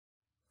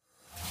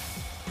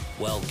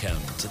Welcome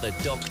to the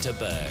Dr.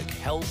 Berg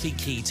Healthy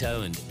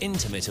Keto and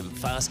Intermittent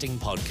Fasting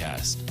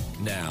Podcast.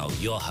 Now,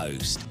 your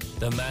host,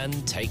 the man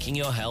taking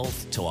your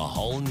health to a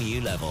whole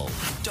new level,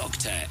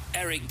 Dr.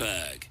 Eric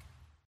Berg.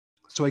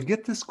 So I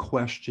get this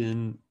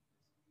question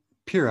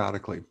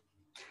periodically.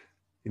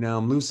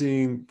 I'm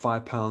losing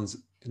 5 pounds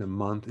in a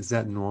month. Is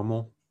that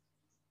normal?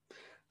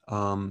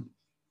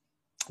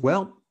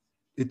 Well,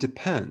 it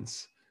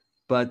depends,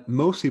 but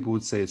most people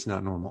would say it's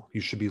not normal.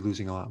 You should be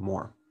losing a lot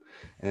more.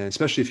 And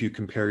especially if you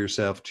compare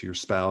yourself to your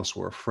spouse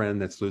or a friend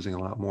that's losing a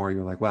lot more,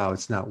 you're like, wow,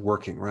 it's not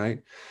working,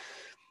 right?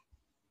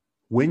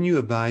 When you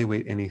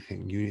evaluate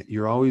anything,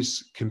 you're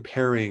always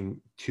comparing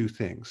two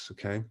things,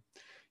 okay?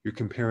 You're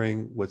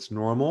comparing what's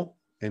normal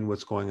and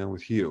what's going on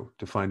with you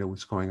to find out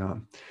what's going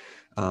on.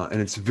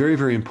 And it's very,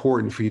 very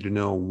important for you to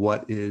know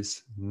what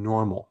is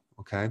normal,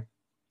 okay?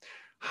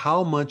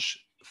 How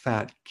much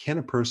fat can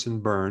a person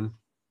burn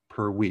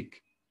per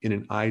week in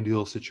an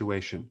ideal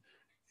situation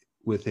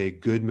with a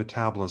good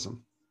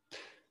metabolism?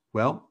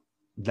 Well,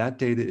 that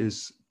data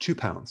is 2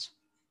 pounds,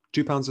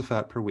 2 pounds of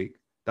fat per week.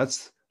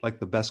 That's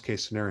like the best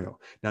case scenario.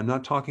 Now, I'm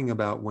not talking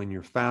about when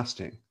you're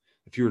fasting.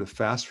 If you were to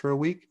fast for a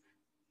week,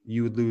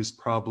 you would lose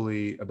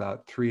probably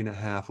about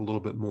 3.5, a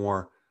little bit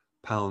more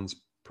pounds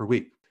per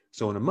week.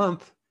 So in a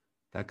month,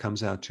 that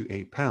comes out to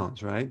 8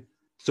 pounds, right?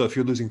 So if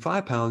you're losing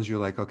 5 pounds, you're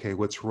like, okay,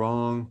 what's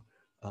wrong?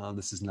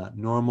 This is not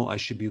normal. I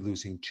should be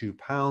losing 2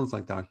 pounds,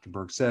 like Dr.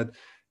 Berg said.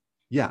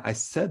 Yeah, I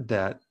said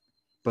that,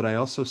 but I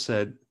also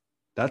said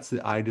that's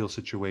the ideal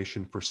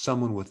situation for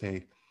someone with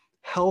a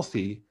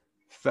healthy,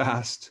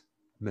 fast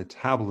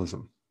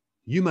metabolism.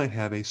 You might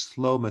have a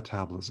slow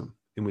metabolism,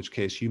 in which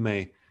case you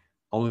may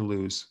only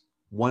lose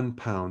 1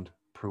 pound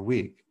per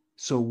week.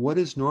 So what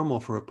is normal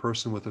for a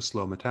person with a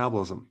slow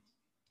metabolism?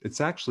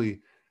 It's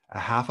actually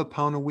 0.5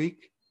 pound a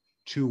week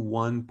to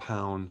 1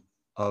 pound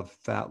of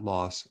fat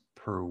loss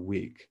per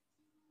week.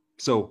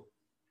 So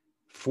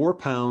 4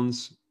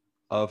 pounds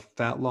of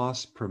fat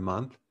loss per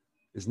month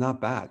is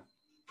not bad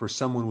for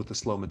someone with a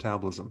slow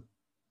metabolism.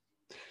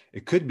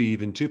 It could be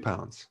even 2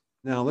 pounds.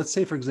 Now, let's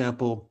say, for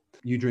example,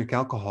 you drink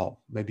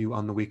alcohol, maybe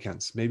on the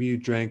weekends. Maybe you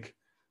drank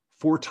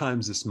 4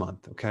 times this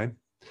month, okay?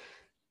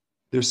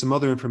 There's some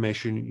other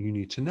information you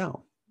need to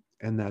know,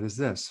 and that is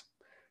this.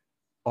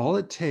 All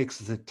it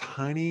takes is a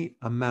tiny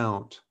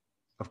amount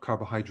of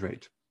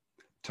carbohydrate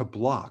to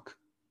block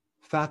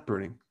fat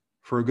burning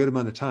for a good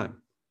amount of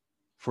time,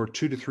 for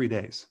 2 to 3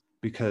 days,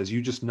 because you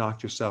just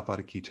knocked yourself out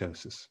of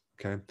ketosis,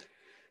 okay?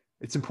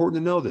 It's important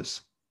to know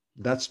this.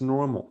 That's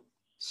normal.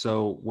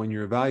 So when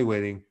you're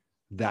evaluating,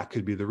 that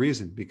could be the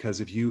reason,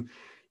 because if you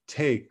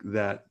take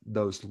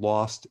those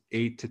lost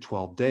 8 to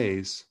 12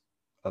 days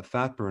of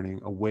fat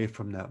burning away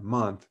from that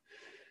month,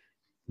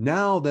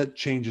 now that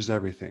changes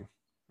everything,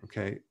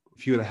 okay?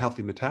 If you had a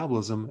healthy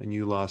metabolism and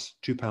you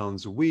lost 2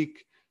 pounds a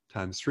week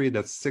times 3,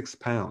 that's 6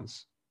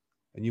 pounds.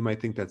 And you might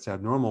think that's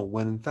abnormal,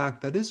 when in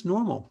fact that is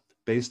normal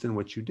based on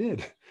what you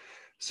did.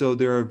 So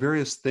there are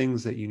various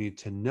things that you need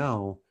to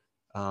know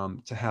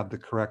to have the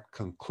correct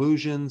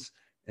conclusions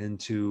and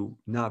to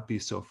not be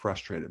so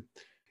frustrated.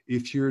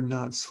 If you're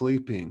not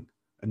sleeping,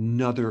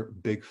 another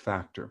big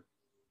factor,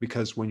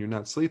 because when you're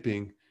not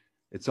sleeping,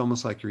 it's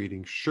almost like you're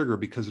eating sugar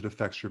because it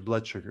affects your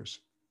blood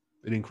sugars.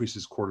 It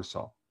increases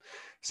cortisol.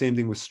 Same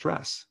thing with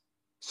stress.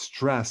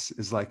 Stress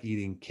is like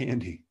eating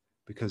candy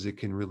because it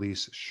can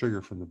release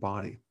sugar from the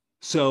body.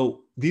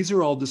 So these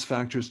are all just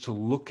factors to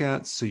look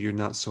at so you're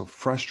not so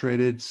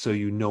frustrated, so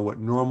you know what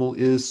normal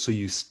is, so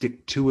you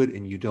stick to it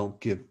and you don't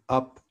give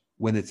up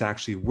when it's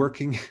actually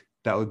working.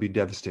 That would be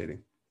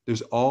devastating.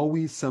 There's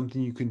always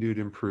something you can do to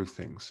improve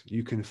things.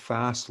 You can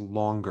fast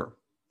longer.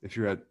 If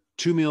you're at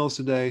 2 meals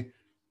a day,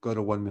 go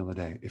to 1 meal a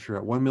day. If you're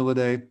at 1 meal a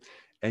day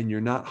and you're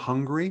not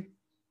hungry,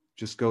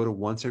 just go to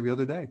once every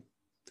other day.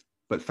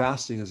 But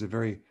fasting is a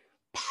very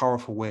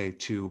powerful way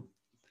to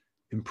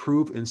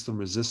improve insulin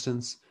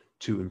resistance,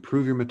 to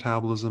improve your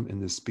metabolism,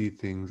 and to speed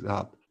things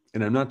up.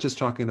 And I'm not just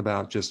talking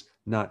about just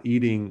not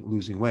eating,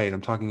 losing weight.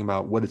 I'm talking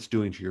about what it's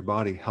doing to your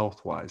body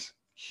health-wise.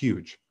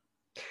 Huge.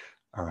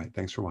 All right.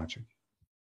 Thanks for watching.